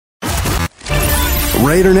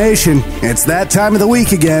Raider Nation, it's that time of the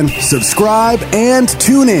week again. Subscribe and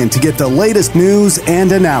tune in to get the latest news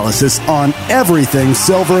and analysis on everything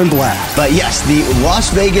silver and black. But yes, the Las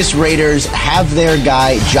Vegas Raiders have their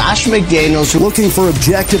guy, Josh McDaniels. Looking for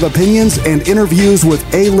objective opinions and interviews with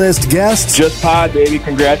A-list guests? Just Pod, baby.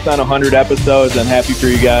 Congrats on 100 episodes. I'm happy for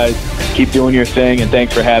you guys. Keep doing your thing, and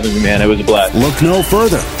thanks for having me, man. It was a blast. Look no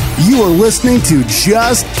further. You are listening to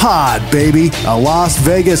Just Pod, baby, a Las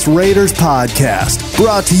Vegas Raiders podcast,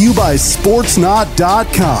 brought to you by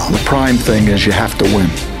Sportsnot.com. The prime thing is you have to win.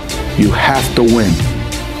 You have to win.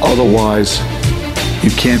 Otherwise,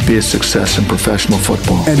 you can't be a success in professional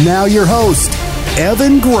football. And now your host,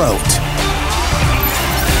 Evan Grote.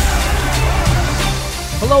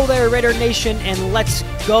 Hello there, Raider Nation, and let's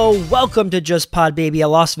go. Welcome to Just Pod, baby, a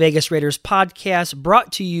Las Vegas Raiders podcast,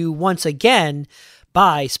 brought to you once again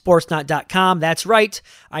by Sportsnot.com. That's right.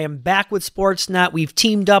 I am back with Sportsnot. We've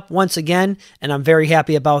teamed up once again, and I'm very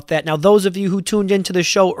happy about that. Now, those of you who tuned into the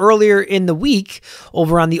show earlier in the week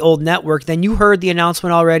over on the old network, then you heard the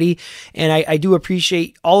announcement already, and I do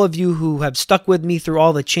appreciate all of you who have stuck with me through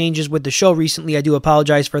all the changes with the show recently. I do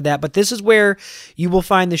apologize for that, but this is where you will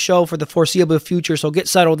find the show for the foreseeable future, so get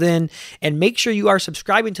settled in and make sure you are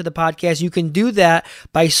subscribing to the podcast. You can do that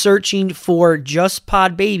by searching for Just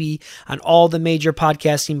Pod Baby on all the major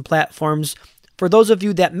podcasting platforms. For those of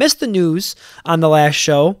you that missed the news on the last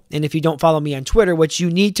show, and if you don't follow me on Twitter, which you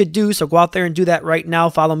need to do, so go out there and do that right now.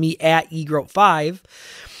 Follow me at eGroat5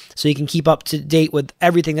 so you can keep up to date with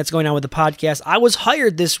everything that's going on with the podcast. I was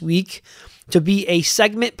hired this week to be a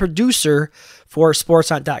segment producer for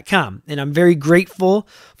Sportsnot.com, and I'm very grateful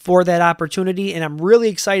for that opportunity, and I'm really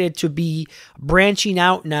excited to be branching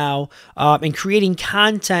out now and creating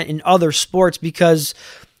content in other sports, because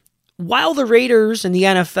while the Raiders and the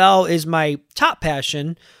NFL is my top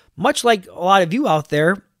passion, much like a lot of you out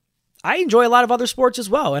there, I enjoy a lot of other sports as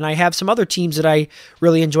well, and I have some other teams that I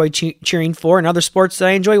really enjoy cheering for and other sports that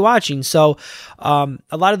I enjoy watching. So a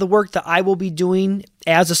lot of the work that I will be doing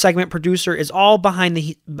as a segment producer is all behind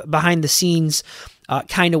the scenes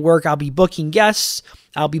kind of work. I'll be booking guests,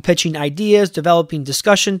 I'll be pitching ideas, developing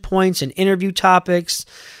discussion points and interview topics.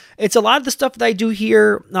 It's a lot of the stuff that I do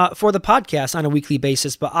here for the podcast on a weekly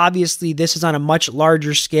basis, but obviously this is on a much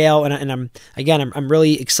larger scale, and I'm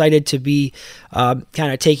really excited to be kind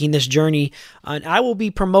of taking this journey. And I will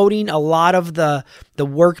be promoting a lot of the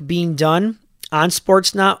work being done on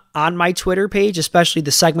Sportsnot on my Twitter page, especially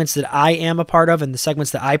the segments that I am a part of and the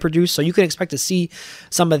segments that I produce. So you can expect to see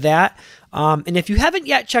some of that. And if you haven't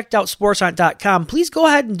yet checked out Sportsnot.com, please go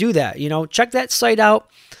ahead and do that. Check that site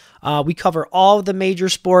out. We cover all of the major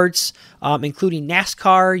sports, including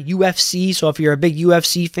NASCAR, UFC. So if you're a big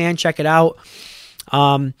UFC fan, check it out.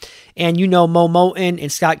 And Mo Moten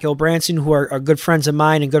and Scott Gilbranson, who are good friends of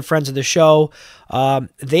mine and good friends of the show.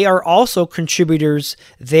 They are also contributors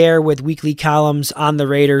there with weekly columns on the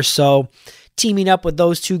Raiders. So teaming up with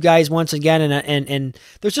those two guys once again, and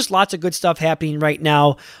there's just lots of good stuff happening right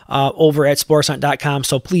now over at Sportsnot.com.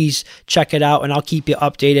 So please check it out, and I'll keep you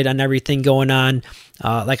updated on everything going on.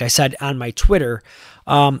 Like I said, on my Twitter.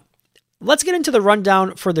 Let's get into the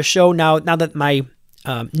rundown for the show now that my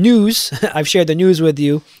news, I've shared the news with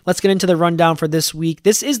you. Let's get into the rundown for this week.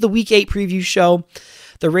 This is the Week 8 preview show.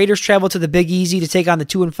 The Raiders travel to the Big Easy to take on the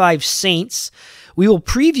 2-5 Saints. We will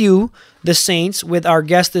preview the Saints with our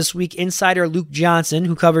guest this week, insider Luke Johnson,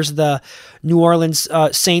 who covers the New Orleans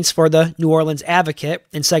Saints for the New Orleans Advocate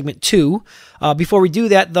in segment 2. Before we do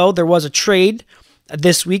that, though, there was a trade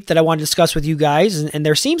this week that I want to discuss with you guys, and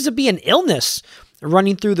there seems to be an illness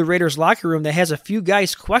running through the Raiders locker room that has a few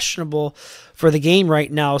guys questionable for the game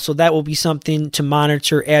right now, so that will be something to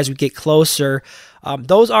monitor as we get closer.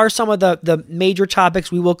 Those are some of the major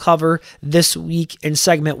topics we will cover this week in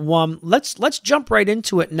segment 1. Let's jump right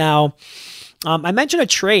into it now. I mentioned a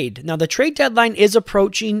trade. Now, the trade deadline is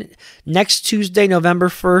approaching. Next Tuesday, November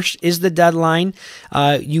 1st, is the deadline.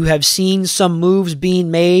 You have seen some moves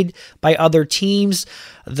being made by other teams.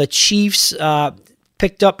 The Chiefs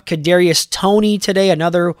picked up Kadarius Toney today,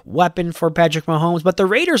 another weapon for Patrick Mahomes. But the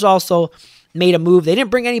Raiders also made a move. They didn't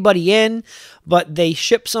bring anybody in, but they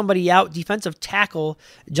shipped somebody out. Defensive tackle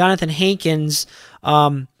Jonathan Hankins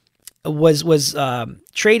was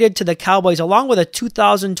traded to the Cowboys along with a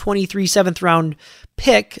 2023 7th round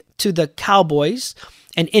pick to the Cowboys.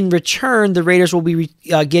 And in return, the Raiders will be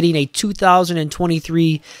getting a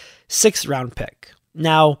 2023 6th round pick.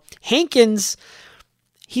 Now, Hankins,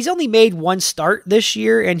 he's only made one start this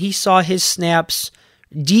year, and he saw his snaps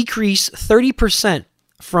decrease 30%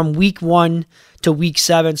 from week 1 to week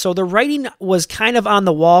 7. So the writing was kind of on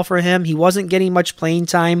the wall for him. He wasn't getting much playing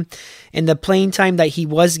time, and the playing time that he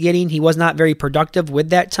was getting, he was not very productive with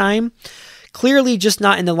that time. Clearly just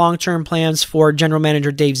not in the long-term plans for general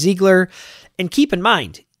manager Dave Ziegler. And keep in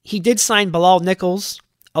mind, he did sign Bilal Nichols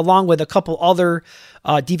along with a couple other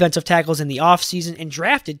defensive tackles in the offseason and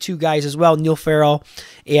drafted 2 guys as well, Neil Farrell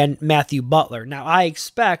and Matthew Butler. Now, I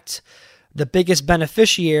expect the biggest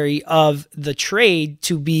beneficiary of the trade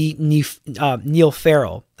to be Neil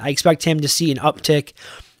Farrell. I expect him to see an uptick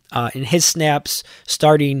in his snaps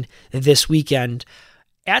starting this weekend.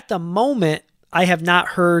 At the moment, I have not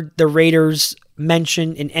heard the Raiders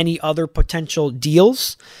mention in any other potential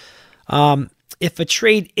deals. If a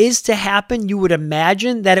trade is to happen, you would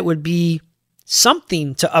imagine that it would be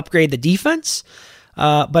something to upgrade the defense.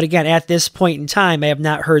 But again, at this point in time, I have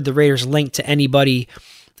not heard the Raiders linked to anybody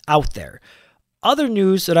out there. Other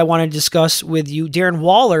news that I want to discuss with you, Darren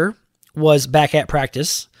Waller was back at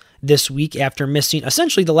practice this week after missing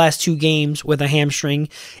essentially the last 2 games with a hamstring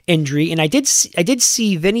injury. And I did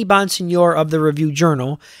see Vinny Bonsignore of the Review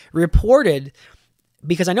Journal reported,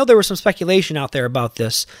 because I know there was some speculation out there about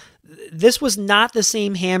this, this was not the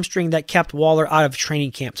same hamstring that kept Waller out of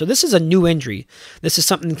training camp. So this is a new injury. This is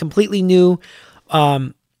something completely new.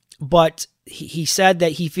 But he said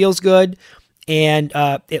that he feels good, and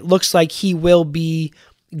it looks like he will be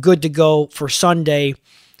good to go for Sunday.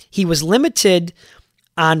 He was limited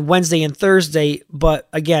on Wednesday and Thursday, but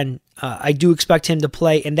again, I do expect him to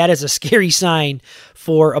play, and that is a scary sign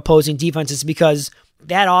for opposing defenses because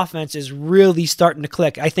that offense is really starting to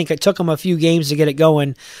click. I think it took them a few games to get it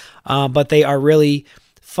going, but they are really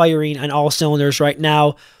firing on all cylinders right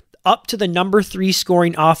now. Up to the number 3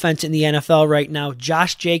 scoring offense in the NFL right now.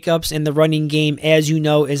 Josh Jacobs in the running game, as you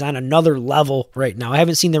know, is on another level right now. I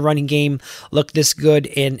haven't seen the running game look this good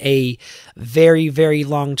in a very, very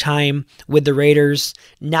long time with the Raiders.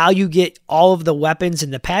 Now you get all of the weapons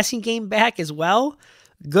in the passing game back as well.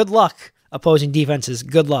 Good luck, opposing defenses.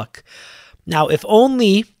 Good luck. Now, if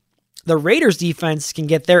only the Raiders defense can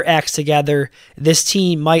get their acts together, this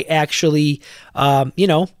team might actually,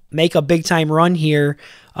 make a big time run here,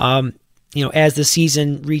 as the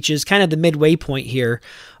season reaches kind of the midway point here.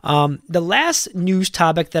 The last news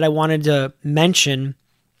topic that I wanted to mention,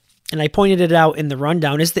 and I pointed it out in the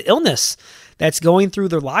rundown, is the illness that's going through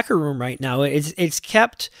the locker room right now. It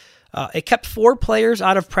kept 4 players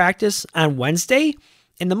out of practice on Wednesday.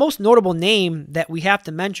 And the most notable name that we have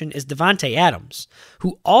to mention is Davante Adams,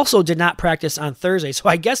 who also did not practice on Thursday. So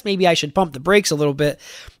I guess maybe I should pump the brakes a little bit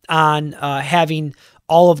on having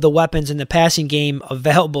all of the weapons in the passing game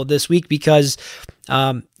available this week because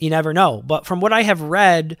you never know. But from what I have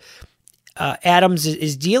read, Adams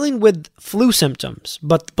is dealing with flu symptoms,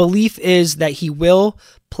 but the belief is that he will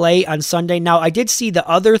play on Sunday. Now, I did see the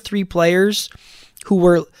other 3 players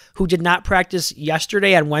who did not practice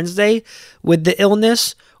yesterday on Wednesday with the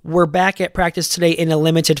illness were back at practice today in a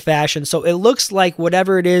limited fashion. So it looks like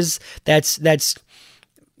whatever it is that's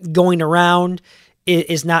going around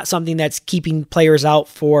is not something that's keeping players out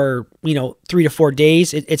for 3 to 4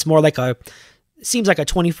 days. It's more like seems like a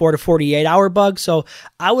 24 to 48 hour bug. So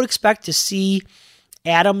I would expect to see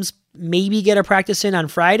Adams maybe get a practice in on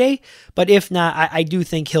Friday, but if not, I do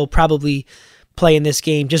think he'll probably play in this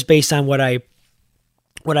game just based on what I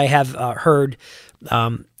have heard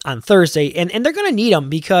on Thursday. And they're going to need him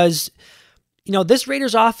because, this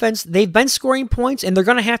Raiders offense, they've been scoring points and they're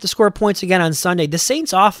going to have to score points again on Sunday. The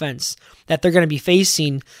Saints offense that they're going to be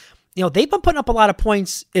facing, they've been putting up a lot of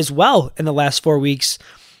points as well in the last 4 weeks.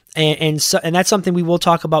 And that's something we will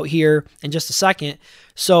talk about here in just a second.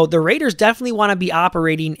 So the Raiders definitely want to be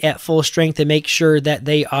operating at full strength to make sure that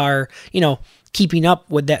they are, keeping up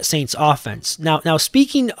with that Saints offense. Now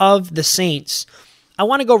speaking of the Saints, I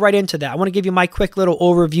want to go right into that. I want to give you my quick little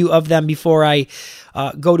overview of them before I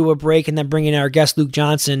go to a break and then bring in our guest, Luke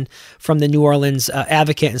Johnson from the New Orleans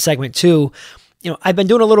Advocate in segment 2. I've been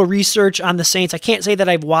doing a little research on the Saints. I can't say that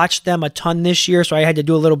I've watched them a ton this year, so I had to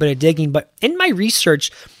do a little bit of digging. But in my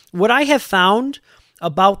research, what I have found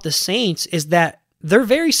about the Saints is that they're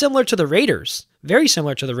very similar to the Raiders. Very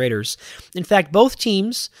similar to the Raiders. In fact, both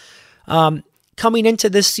teams coming into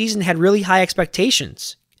this season had really high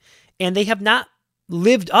expectations, and they have not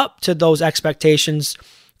lived up to those expectations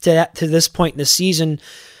to this point in the season.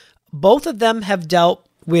 Both of them have dealt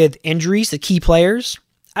with injuries, the key players.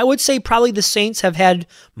 I would say probably the Saints have had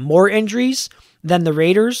more injuries than the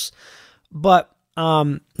Raiders, but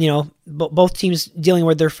both teams dealing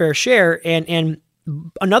with their fair share. And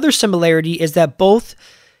another similarity is that both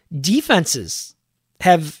defenses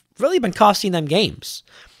have really been costing them games.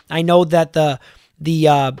 I know that the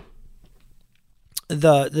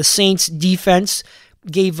the Saints defense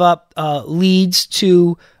gave up leads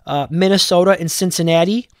to Minnesota and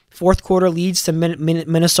Cincinnati. Fourth quarter leads to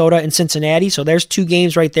Minnesota and Cincinnati. So there's 2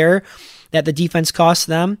 games right there that the defense cost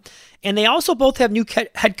them. And they also both have new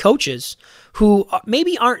head coaches who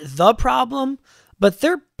maybe aren't the problem, but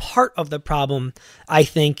they're part of the problem, I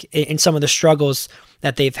think, in some of the struggles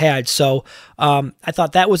that they've had. So I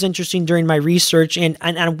thought that was interesting during my research. And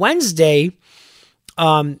on Wednesday,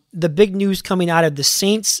 the big news coming out of the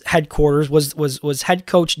Saints headquarters was head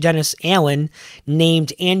coach Dennis Allen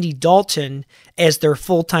named Andy Dalton as their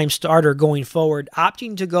full-time starter going forward,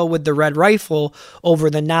 opting to go with the Red Rifle over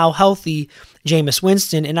the now healthy Jameis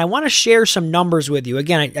Winston. And I want to share some numbers with you.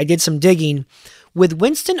 Again, I did some digging. With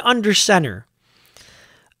Winston under center,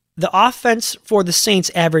 the offense for the Saints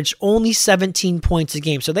averaged only 17 points a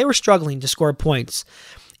game, so they were struggling to score points.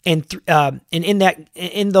 And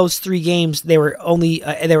in those 3 games, they were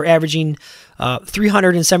averaging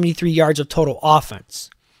 373 yards of total offense,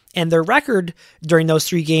 and their record during those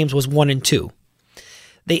 3 games was 1-2.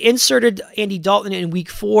 They inserted Andy Dalton in Week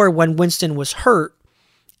 4 when Winston was hurt,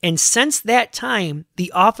 and since that time,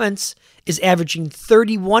 the offense is averaging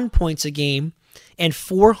 31 points a game and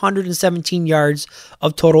 417 yards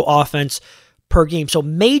of total offense per game. So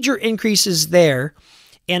major increases there.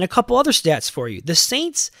 And a couple other stats for you. The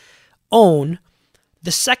Saints own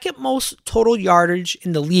the second most total yardage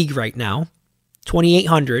in the league right now,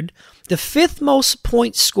 2,800. The 5th most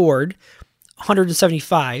points scored,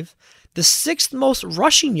 175. The 6th most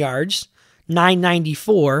rushing yards,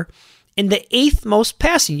 994. And the 8th most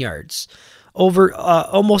passing yards, over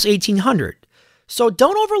almost 1,800. So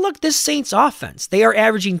don't overlook this Saints offense. They are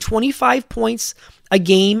averaging 25 points a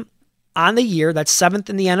game on the year. That's 7th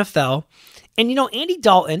in the NFL. And, Andy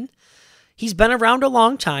Dalton, he's been around a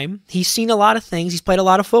long time. He's seen a lot of things. He's played a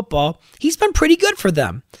lot of football. He's been pretty good for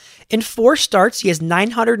them. In 4 starts, he has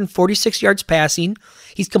 946 yards passing.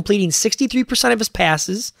 He's completing 63% of his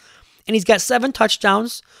passes. And he's got 7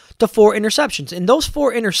 touchdowns to 4 interceptions. And those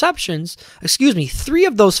 4 interceptions, 3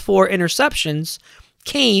 of those 4 interceptions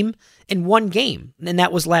came in 1 game. And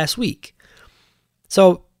that was last week.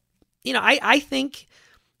 So,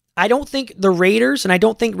 I don't think the Raiders and I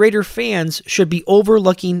don't think Raider fans should be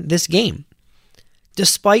overlooking this game.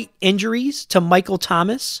 Despite injuries to Michael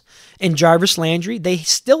Thomas and Jarvis Landry, they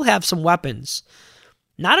still have some weapons.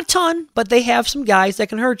 Not a ton, but they have some guys that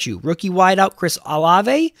can hurt you. Rookie wideout Chris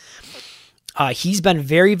Olave, he's been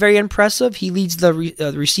very, very impressive. He leads the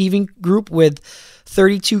receiving group with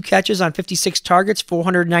 32 catches on 56 targets,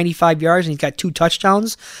 495 yards, and he's got 2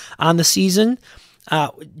 touchdowns on the season.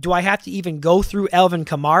 Do I have to even go through Alvin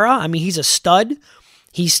Kamara? I mean, he's a stud.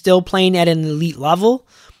 He's still playing at an elite level.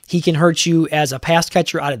 He can hurt you as a pass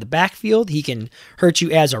catcher out of the backfield. He can hurt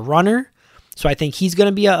you as a runner. So I think he's going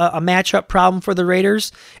to be a matchup problem for the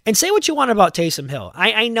Raiders. And say what you want about Taysom Hill.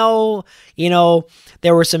 I know,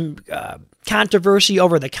 there was some controversy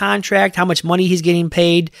over the contract, how much money he's getting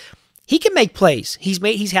paid. He can make plays.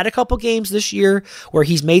 He's had a couple games this year where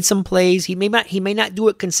he's made some plays. He may not do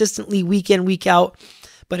it consistently week in, week out,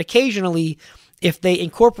 but occasionally, if they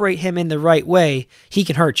incorporate him in the right way, he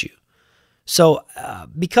can hurt you. So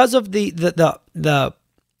because of the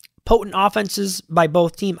potent offenses by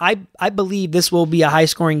both teams, I believe this will be a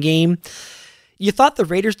high-scoring game. You thought the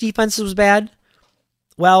Raiders' defense was bad?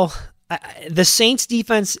 Well, the Saints'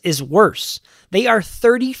 defense is worse. They are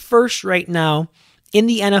 31st right now in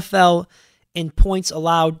the NFL in points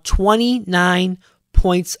allowed, 29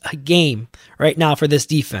 points a game right now for this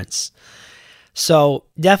defense. So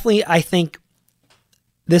definitely, I think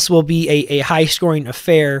this will be a high-scoring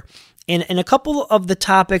affair. And a couple of the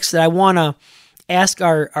topics that I want to ask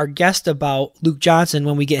our guest about, Luke Johnson,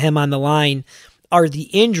 when we get him on the line, are the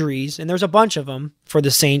injuries, and there's a bunch of them for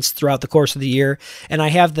the Saints throughout the course of the year. And I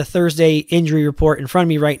have the Thursday injury report in front of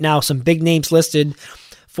me right now, some big names listed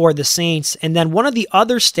for the Saints. And then one of the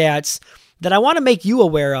other stats that I want to make you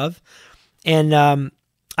aware of, and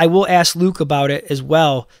I will ask Luke about it as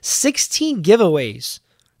well, 16 giveaways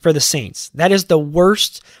for the Saints. That is the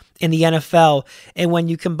worst in the NFL. And when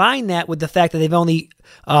you combine that with the fact that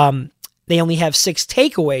they only have 6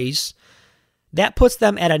 takeaways, that puts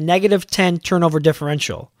them at a -10 turnover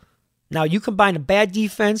differential. Now, you combine a bad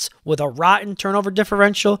defense with a rotten turnover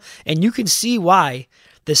differential, and you can see why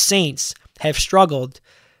the Saints have struggled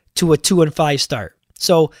to a 2-5 start.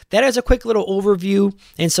 So that is a quick little overview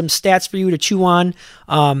and some stats for you to chew on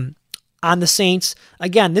the Saints.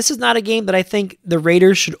 Again, this is not a game that I think the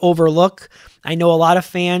Raiders should overlook. I know a lot of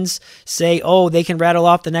fans say, oh, they can rattle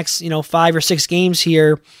off the next 5 or 6 games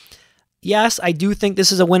here. Yes, I do think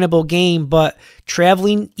this is a winnable game, but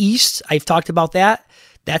traveling east, I've talked about that.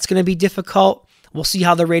 That's going to be difficult. We'll see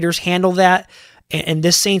how the Raiders handle that. And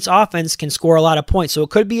this Saints offense can score a lot of points. So it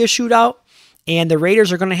could be a shootout. And the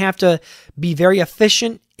Raiders are going to have to be very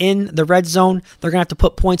efficient in the red zone. They're going to have to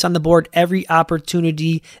put points on the board every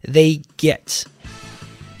opportunity they get.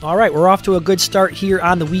 All right, we're off to a good start here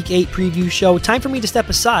on the Week 8 preview show. Time for me to step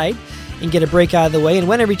aside and get a break out of the way. And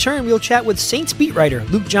when I return, we'll chat with Saints beat writer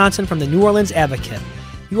Luke Johnson from the New Orleans Advocate.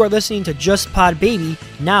 You are listening to Just Pod Baby,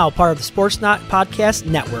 now part of the SportsNot Podcast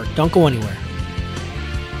Network. Don't go anywhere.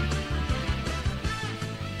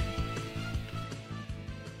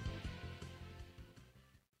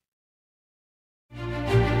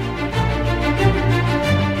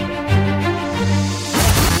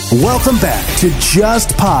 Welcome back to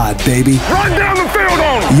Just Pod, baby. Run down the field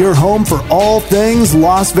on them. Your home for all things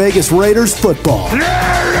Las Vegas Raiders football.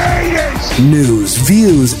 Yeah, Raiders. News,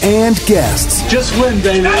 views, and guests. Just win,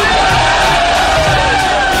 baby.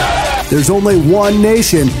 There's only one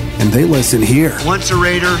nation, and they listen here. Once a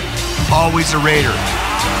Raider, always a Raider.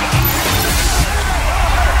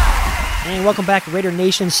 And welcome back to Raider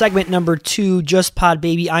Nation, segment number 2, Just Pod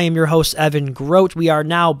Baby. I am your host, Evan Grote. We are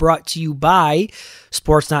now brought to you by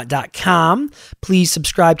SportsNot.com. Please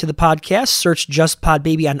subscribe to the podcast. Search Just Pod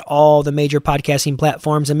Baby on all the major podcasting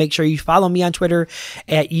platforms, and make sure you follow me on Twitter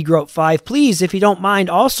at eGrote5. Please, if you don't mind,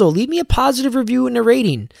 also leave me a positive review and a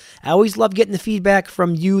rating. I always love getting the feedback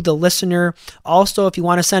from you, the listener. Also, if you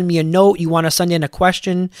want to send me a note, you want to send in a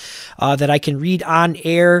question that I can read on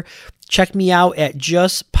air, check me out at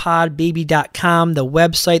justpodbaby.com, the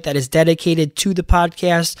website that is dedicated to the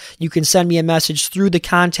podcast. You can send me a message through the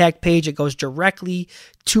contact page. It goes directly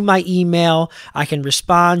to my email. I can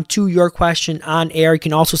respond to your question on air. You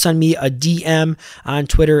can also send me a DM on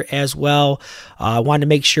Twitter as well. I wanted to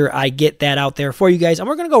make sure I get that out there for you guys. And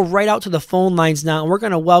we're going to go right out to the phone lines now, and we're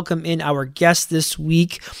going to welcome in our guest this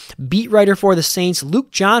week. Beat writer for the Saints,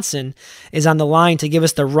 Luke Johnson, is on the line to give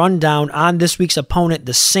us the rundown on this week's opponent,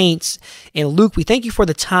 the Saints. And Luke, we thank you for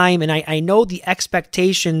the time, and I know the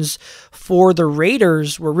expectations for the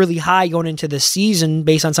Raiders were really high going into the season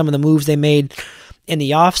based on some of the moves they made in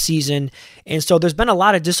the offseason. And so there's been a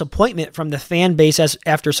lot of disappointment from the fan base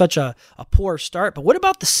after such a poor start. But what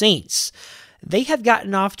about the Saints? They have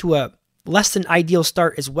gotten off to a less than ideal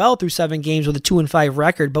start as well through 7 games with a 2-5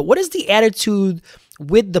 record. But what is the attitude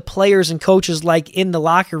with the players and coaches like in the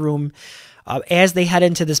locker room as they head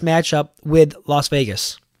into this matchup with Las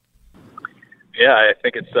Vegas? Yeah, I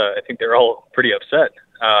think they're all pretty upset.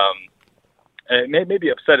 Maybe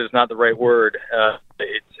upset is not the right word.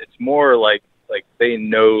 It's more like they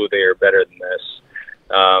know they are better than this,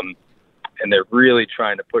 and they're really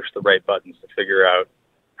trying to push the right buttons to figure out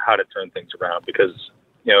how to turn things around. Because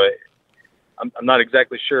I'm not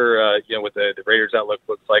exactly sure what the Raiders' outlook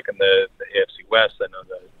looks like in the AFC West. I know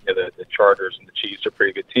the Chargers and the Chiefs are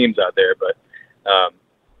pretty good teams out there, but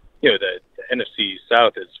the NFC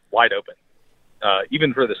South is wide open.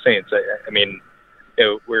 Even for the Saints, I mean,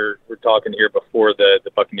 we're talking here before the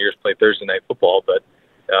Buccaneers play Thursday Night Football, but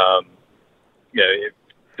if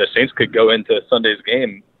the Saints could go into Sunday's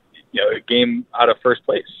game, a game out of first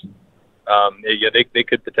place. They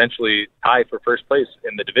could potentially tie for first place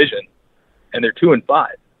in the division, and they're 2-5.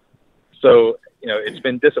 So it's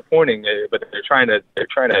been disappointing, but they're trying to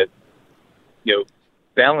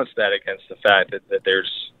balance that against the fact that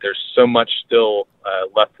there's so much still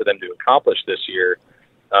left for them to accomplish this year,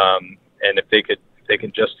 and if they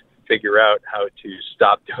can just figure out how to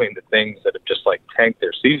stop doing the things that have just tanked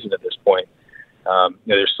their season at this point,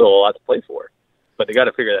 there's still a lot to play for. But they got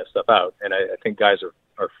to figure that stuff out, and I think guys are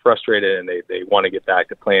frustrated, and they want to get back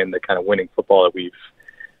to playing the kind of winning football that we've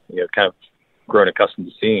kind of grown accustomed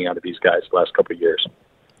to seeing out of these guys the last couple of years.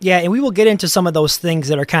 Yeah, and we will get into some of those things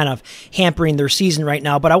that are kind of hampering their season right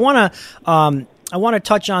now. But I want to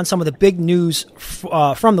touch on some of the big news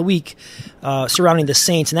from the week surrounding the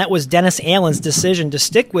Saints, and that was Dennis Allen's decision to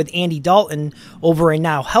stick with Andy Dalton over a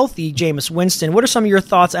now healthy Jameis Winston. What are some of your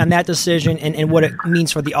thoughts on that decision and what it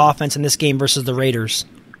means for the offense in this game versus the Raiders?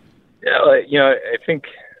 Yeah, I think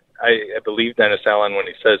I believe Dennis Allen when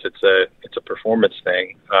he says it's a performance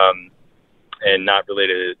thing. And not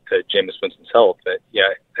related to Jameis Winston's health. But yeah,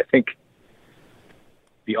 I think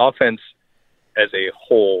the offense as a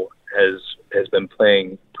whole has been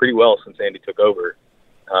playing pretty well since Andy took over.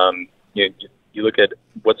 You look at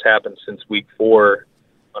what's happened since week 4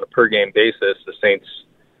 on a per game basis. The Saints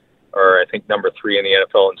are, I think, number 3 in the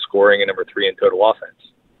NFL in scoring and number 3 in total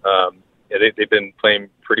offense. They've been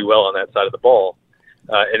playing pretty well on that side of the ball,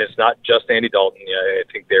 and it's not just Andy Dalton. I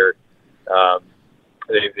think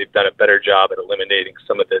they've done a better job at eliminating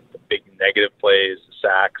some of the big negative plays,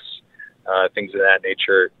 sacks, things of that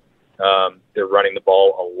nature. They're running the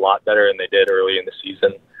ball a lot better than they did early in the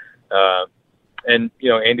season. And,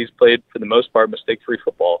 Andy's played, for the most part, mistake-free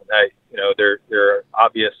football. There are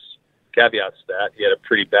obvious caveats to that. He had a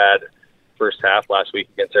pretty bad first half last week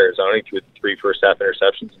against Arizona. He threw 3 first-half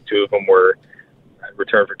interceptions, and 2 of them were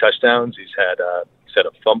returned for touchdowns. He's had a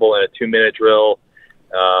fumble in a 2-minute drill.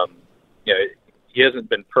 He hasn't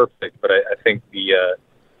been perfect, but I think the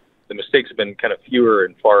mistakes have been kind of fewer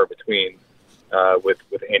and far between with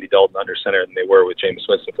Andy Dalton under center than they were with Jameis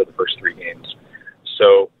Winston for the first 3 games.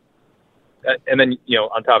 So, and then,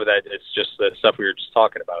 on top of that, it's just the stuff we were just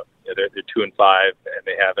talking about. They're 2-5, and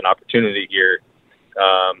they have an opportunity here.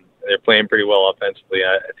 They're playing pretty well offensively.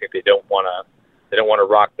 I think they don't want to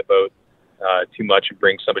rock the boat too much and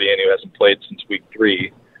bring somebody in who hasn't played since week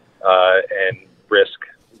 3 and risk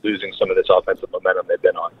losing some of this offensive momentum they've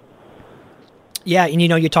been on. Yeah, and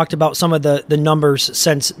you talked about some of the numbers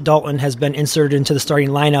since Dalton has been inserted into the starting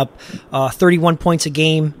lineup. 31 points a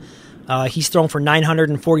game. He's thrown for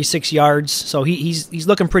 946 yards, so he's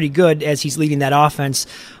looking pretty good as he's leading that offense.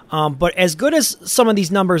 But as good as some of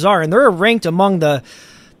these numbers are, and they're ranked among the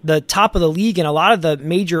top of the league in a lot of the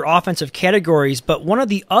major offensive categories, but one of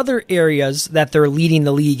the other areas that they're leading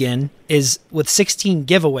the league in is with 16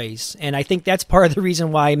 giveaways. And I think that's part of the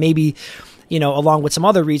reason why maybe, along with some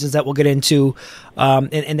other reasons that we'll get into,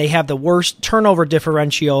 and they have the worst turnover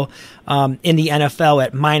differential in the NFL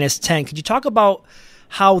at -10. Could you talk about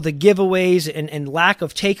how the giveaways and lack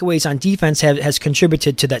of takeaways on defense has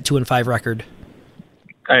contributed to that 2-5 record?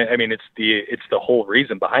 I mean, it's the whole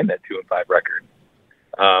reason behind that 2-5 record.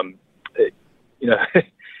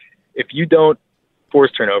 If you don't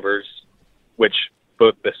force turnovers, which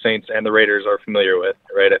both the Saints and the Raiders are familiar with,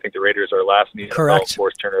 right? I think the Raiders are last in the NFL in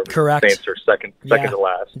forced turnovers. Correct. The Saints are second to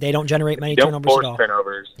last. They don't generate many turnovers at all. Don't force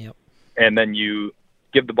turnovers, yep. And then you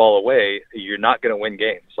give the ball away, you're not going to win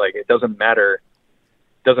games. Like, it doesn't matter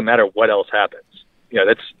what else happens.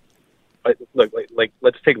 That's like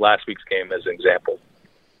let's take last week's game as an example.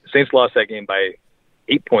 The Saints lost that game by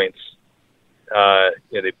 8 points.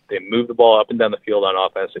 They moved the ball up and down the field on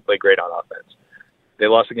offense. They played great on offense. They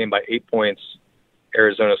lost the game by 8 points.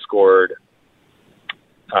 Arizona scored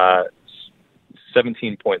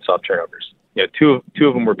 17 points off turnovers. Two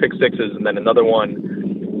of them were pick sixes, and then another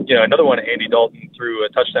one, Andy Dalton threw a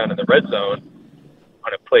touchdown in the red zone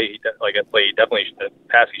on a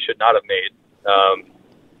pass he should not have made.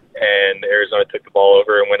 And Arizona took the ball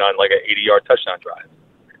over and went on like an 80-yard touchdown drive.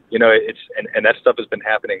 And that stuff has been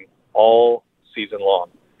happening all season long.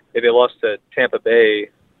 They lost to Tampa Bay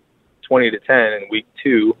 20-10 in week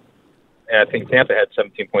 2, and I think Tampa had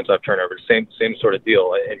 17 points off turnovers. Same sort of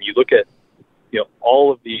deal. And you look at,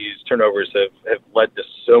 all of these turnovers have led to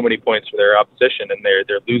so many points for their opposition, and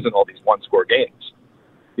they're losing all these one-score games.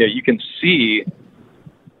 You can see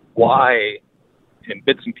why, in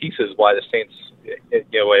bits and pieces, why the Saints,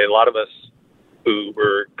 a lot of us who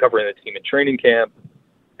were covering the team in training camp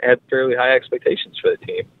had fairly high expectations for the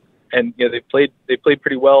team. And they played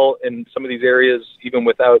pretty well in some of these areas, even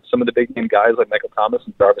without some of the big name guys like Michael Thomas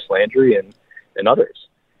and Jarvis Landry and others.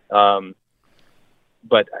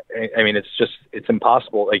 But I mean, it's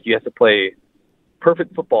impossible. Like, you have to play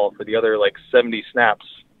perfect football for the other 70 snaps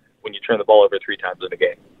when you turn the ball over 3 times in a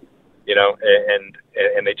game.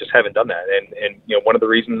 And they just haven't done that. And one of the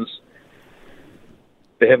reasons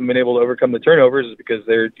they haven't been able to overcome the turnovers is because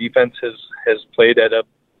their defense has played at a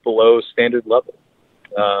below standard level.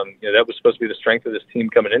 That was supposed to be the strength of this team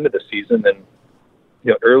coming into the season. And,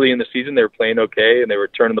 early in the season, they were playing okay and they were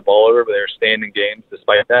turning the ball over, but they were staying in games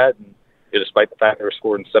despite that. And despite the fact they were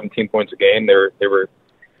scoring 17 points a game, they were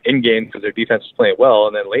in games because their defense was playing well.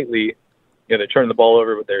 And then lately, they're turning the ball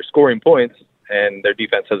over, but they're scoring points, and their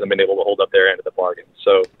defense hasn't been able to hold up their end of the bargain.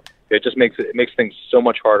 So it just makes things so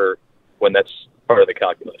much harder when that's part of the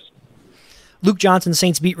calculus. Luke Johnson,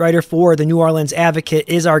 Saints beat writer for the New Orleans Advocate,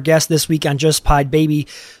 is our guest this week on Just Pod Baby.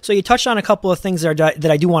 So you touched on a couple of things that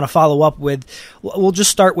I do want to follow up with. We'll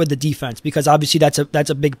just start with the defense, because obviously that's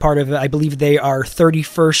a big part of it. I believe they are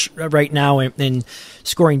 31st right now in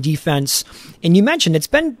scoring defense. And you mentioned it's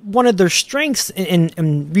been one of their strengths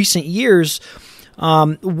in recent years.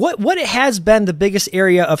 What has been the biggest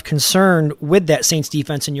area of concern with that Saints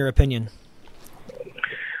defense, in your opinion?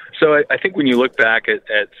 So I think when you look back at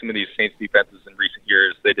some of these Saints defenses in recent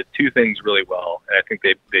years, they did 2 things really well, and I think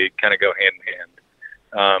they kind of go hand in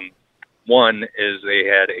hand. One is they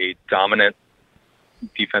had a dominant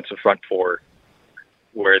defensive front 4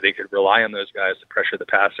 where they could rely on those guys to pressure the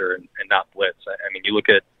passer and not blitz. I mean, you look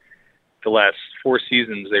at the last 4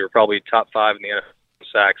 seasons, they were probably top 5 in the NFL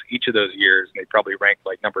sacks each of those years, and they probably ranked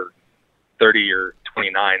number 30 or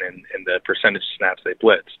 29 in the percentage snaps they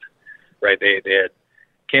blitzed. right? They had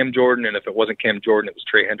Cam Jordan, and if it wasn't Cam Jordan, it was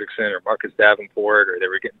Trey Hendrickson or Marcus Davenport, or they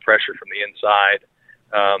were getting pressure from the inside,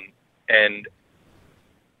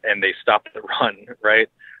 and they stopped the run, right?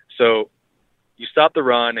 So you stop the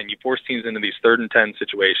run and you force teams into these 3rd and 10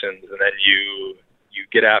 situations, and then you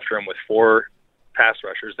get after them with 4 pass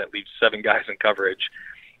rushers that leaves 7 guys in coverage.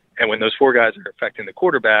 And when those 4 guys are affecting the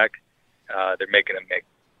quarterback, they're making them make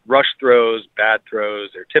rush throws, bad throws,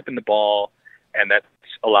 they're tipping the ball, and that's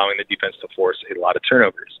allowing the defense to force a lot of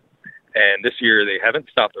turnovers. And this year they haven't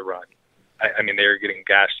stopped the run. I mean, they're getting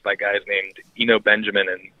gashed by guys named Eno Benjamin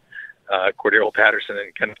and Cordero Patterson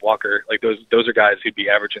and Kenneth Walker. Like those are guys who'd be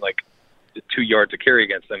averaging like 2 yards a carry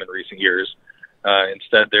against them in recent years.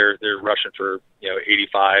 Instead, they're rushing for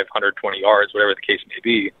 85, 120 yards, whatever the case may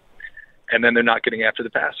be, and then they're not getting after the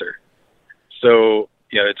passer. So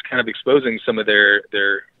it's kind of exposing some of their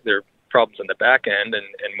problems in the back end, and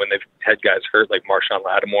when they've had guys hurt like Marshawn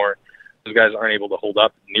Lattimore, those guys aren't able to hold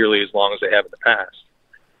up nearly as long as they have in the past.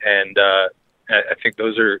 And I think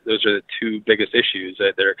those are the 2 biggest issues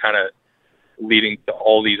that are kind of leading to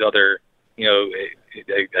all these other,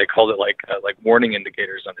 I called it like warning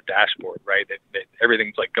indicators on the dashboard, right? That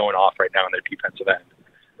everything's like going off right now on their defensive end,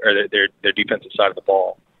 or their defensive side of the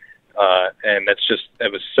ball. And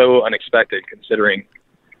that was so unexpected, considering,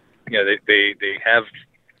 they have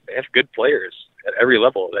good players at every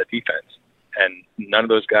level of that defense, and none of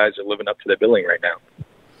those guys are living up to their billing right now.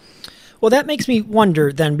 Well, that makes me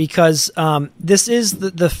wonder then, because this is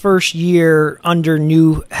the first year under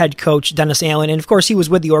new head coach Dennis Allen. And of course, he was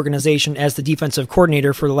with the organization as the defensive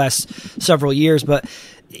coordinator for the last several years. But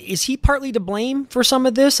is he partly to blame for some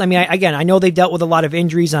of this? I mean, I know they've dealt with a lot of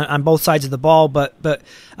injuries on both sides of the ball, but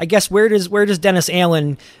I guess where does Dennis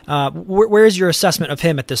Allen, where is your assessment of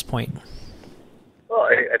him at this point? Well,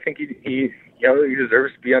 I think he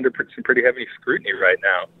deserves to be under some pretty heavy scrutiny right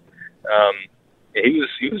now.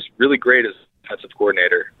 He was really great as defensive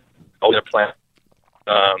coordinator. All their plan.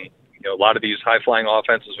 A lot of these high-flying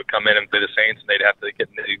offenses would come in and play the Saints, and they'd have to get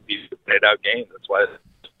into these played-out games. That's why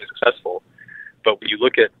they're successful. But when you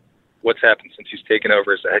look at what's happened since he's taken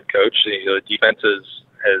over as the head coach, the defense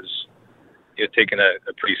has taken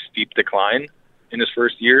a pretty steep decline in his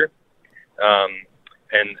first year.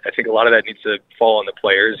 And I think a lot of that needs to fall on the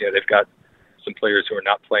players. They've got some players who are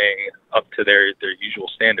not playing up to their usual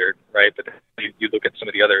standard, right? But you look at some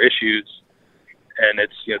of the other issues, and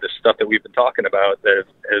it's the stuff that we've been talking about that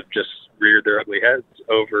have just reared their ugly heads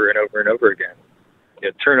over and over and over again.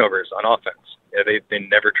 Turnovers on offense. They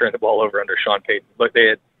never turned the ball over under Sean Payton, but they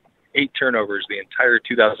had 8 turnovers the entire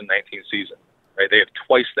 2019 season, right? They have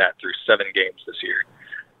twice that through 7 games this year.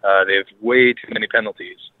 They have way too many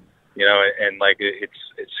penalties, and like it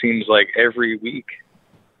seems like every week.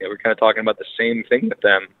 We're kind of talking about the same thing with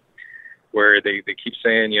them, where they keep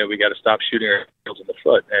saying, we got to stop shooting ourselves in the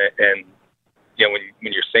foot. And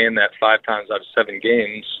when you're saying that 5 times out of 7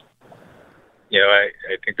 games, I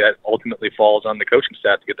think that ultimately falls on the coaching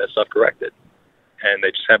staff to get that stuff corrected. And they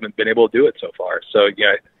just haven't been able to do it so far. So,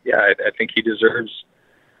 I think he deserves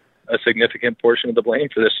a significant portion of the blame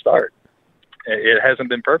for this start. It hasn't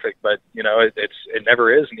been perfect, but it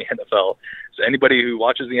never is in the NFL. So anybody who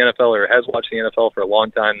watches the NFL or has watched the NFL for a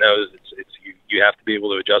long time knows you have to be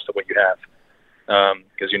able to adjust to what you have,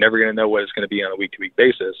 because you're never going to know what it's going to be on a week-to-week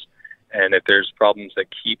basis. And if there's problems that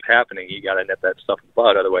keep happening, you got to nip that stuff in the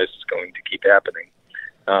bud. Otherwise, it's going to keep happening.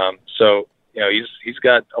 So he's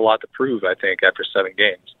got a lot to prove, I think, after 7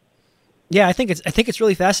 games. Yeah, I think it's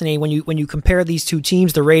really fascinating when you compare these 2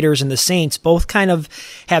 teams, the Raiders and the Saints. Both kind of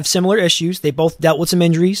have similar issues. They both dealt with some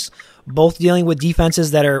injuries, both dealing with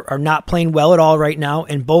defenses that are not playing well at all right now,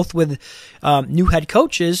 and both with new head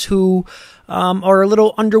coaches who are a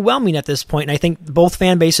little underwhelming at this point. And I think both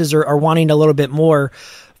fan bases are wanting a little bit more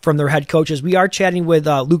from their head coaches. We are chatting with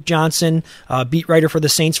Luke Johnson, beat writer for the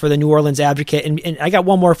Saints for the New Orleans Advocate. And I got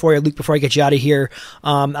one more for you, Luke, before I get you out of here.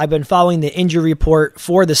 I've been following the injury report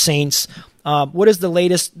for the Saints. What is the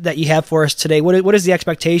latest that you have for us today? What is the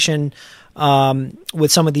expectation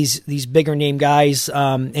with some of these bigger name guys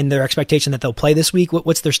and their expectation that they'll play this week?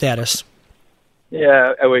 What's their status?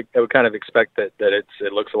 Yeah, I would kind of expect that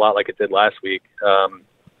it looks a lot like it did last week.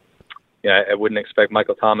 I wouldn't expect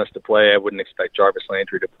Michael Thomas to play. I wouldn't expect Jarvis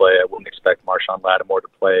Landry to play. I wouldn't expect Marshawn Lattimore to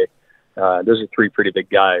play. Those are 3 pretty big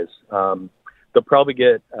guys. They'll probably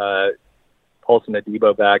get Paulson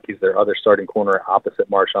Adebo back. He's their other starting corner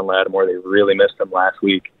opposite Marshawn Lattimore. They really missed him last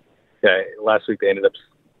week. Last week they ended up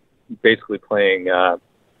basically playing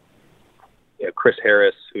Chris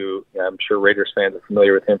Harris, who I'm sure Raiders fans are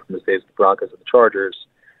familiar with him from his days with the Broncos and the Chargers.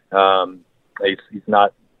 He's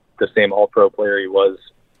not the same all-pro player he was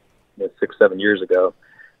 6-7 years ago.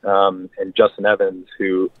 and Justin Evans,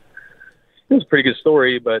 who it was a pretty good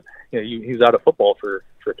story, but he was out of football for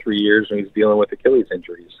 3 years when he's dealing with Achilles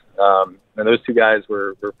injuries. And those two guys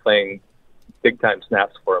were playing big-time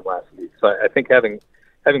snaps for him last week. So I think having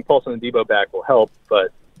Paulson and Debo back will help,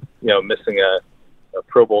 but missing a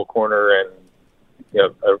Pro Bowl corner and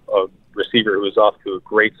a receiver who was off to a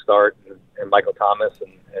great start, and Michael Thomas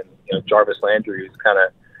and Jarvis Landry, who's kind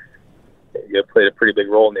of played a pretty big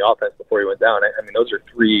role in the offense before he went down. I mean, those are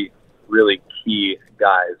three really key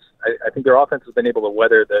guys. I think their offense has been able to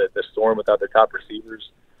weather the storm without their top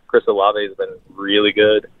receivers. Chris Olave has been really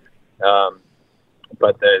good,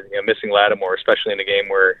 but missing Lattimore, especially in a game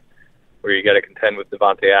where you got to contend with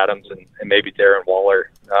Devontae Adams and maybe Darren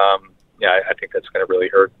Waller, I think that's going to really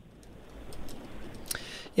hurt.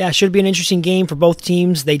 Yeah, it should be an interesting game for both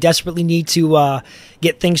teams. They desperately need to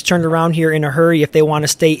get things turned around here in a hurry if they want to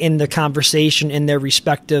stay in the conversation in their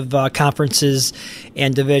respective conferences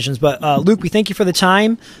and divisions. But, Luke, we thank you for the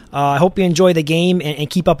time. I hope you enjoy the game and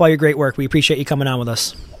keep up all your great work. We appreciate you coming on with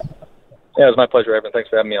us. Yeah, it was my pleasure, Evan. Thanks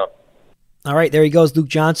for having me on. All right, there he goes, Luke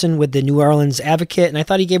Johnson with the New Orleans Advocate, and I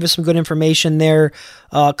thought he gave us some good information there.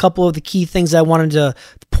 A couple of the key things I wanted to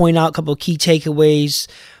point out, a couple of key takeaways.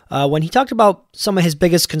 When he talked about some of his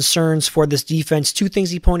biggest concerns for this defense, two things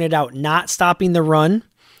he pointed out: not stopping the run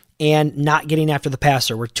and not getting after the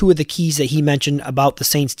passer were two of the keys that he mentioned about the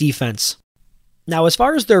Saints defense. Now, as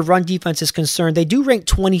far as their run defense is concerned, they do rank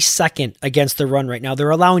 22nd against the run right now. They're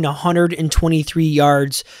allowing 123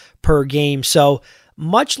 yards per game. So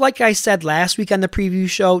much like I said last week on the preview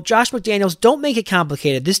show, Josh McDaniels, don't make it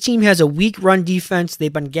complicated. This team has a weak run defense.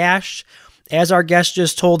 They've been gashed, as our guest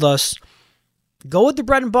just told us. Go with the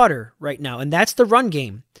bread and butter right now, and that's the run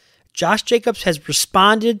game. Josh Jacobs has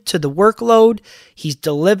responded to the workload. He's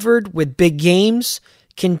delivered with big games.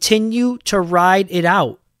 Continue to ride it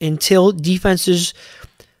out until defenses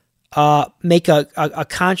make a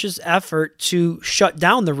conscious effort to shut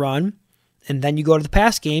down the run, and then you go to the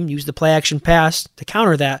pass game, use the play-action pass to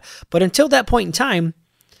counter that. But until that point in time,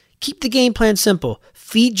 keep the game plan simple.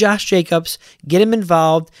 Feed Josh Jacobs, get him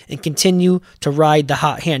involved, and continue to ride the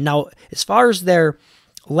hot hand. Now, as far as their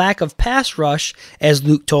lack of pass rush, as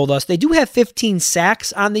Luke told us, they do have 15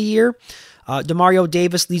 sacks on the year. Demario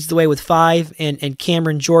Davis leads the way with 5, and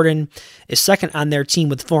Cameron Jordan is second on their team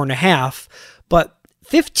with 4.5. But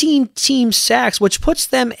 15 team sacks, which puts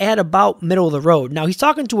them at about middle of the road. Now he's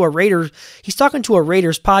talking to a Raiders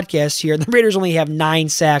podcast here. The Raiders only have 9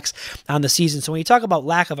 sacks on the season. So when you talk about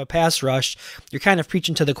lack of a pass rush, you're kind of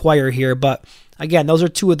preaching to the choir here. But again, those are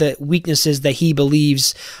two of the weaknesses that he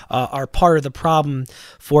believes are part of the problem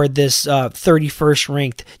for this 31st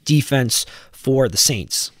ranked defense for the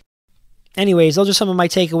Saints. Anyways, those are some of my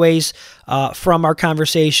takeaways from our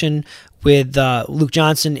conversation with Luke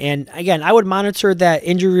Johnson. And again, I would monitor that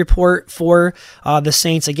injury report for the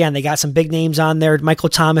Saints. Again, they got some big names on there: Michael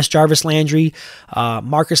Thomas, Jarvis Landry,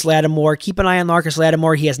 Marcus Lattimore. Keep an eye on Marcus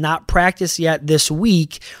Lattimore. He has not practiced yet this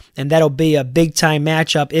week, and that'll be a big-time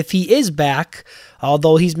matchup if he is back.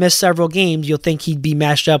 Although he's missed several games, you'll think he'd be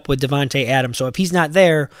matched up with Devontae Adams. So if he's not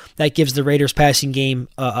there, that gives the Raiders passing game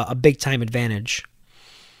a big-time advantage.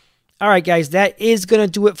 All right, guys, that is going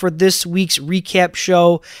to do it for this week's recap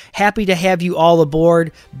show. Happy to have you all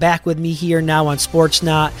aboard, back with me here now on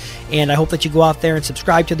Sportsnot, and I hope that you go out there and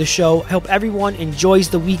subscribe to the show. I hope everyone enjoys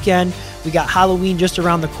the weekend. We got Halloween just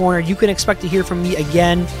around the corner. You can expect to hear from me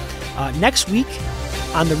again next week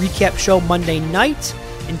on the recap show Monday night.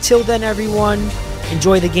 Until then, everyone,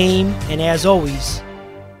 enjoy the game, and as always,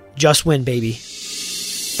 just win, baby.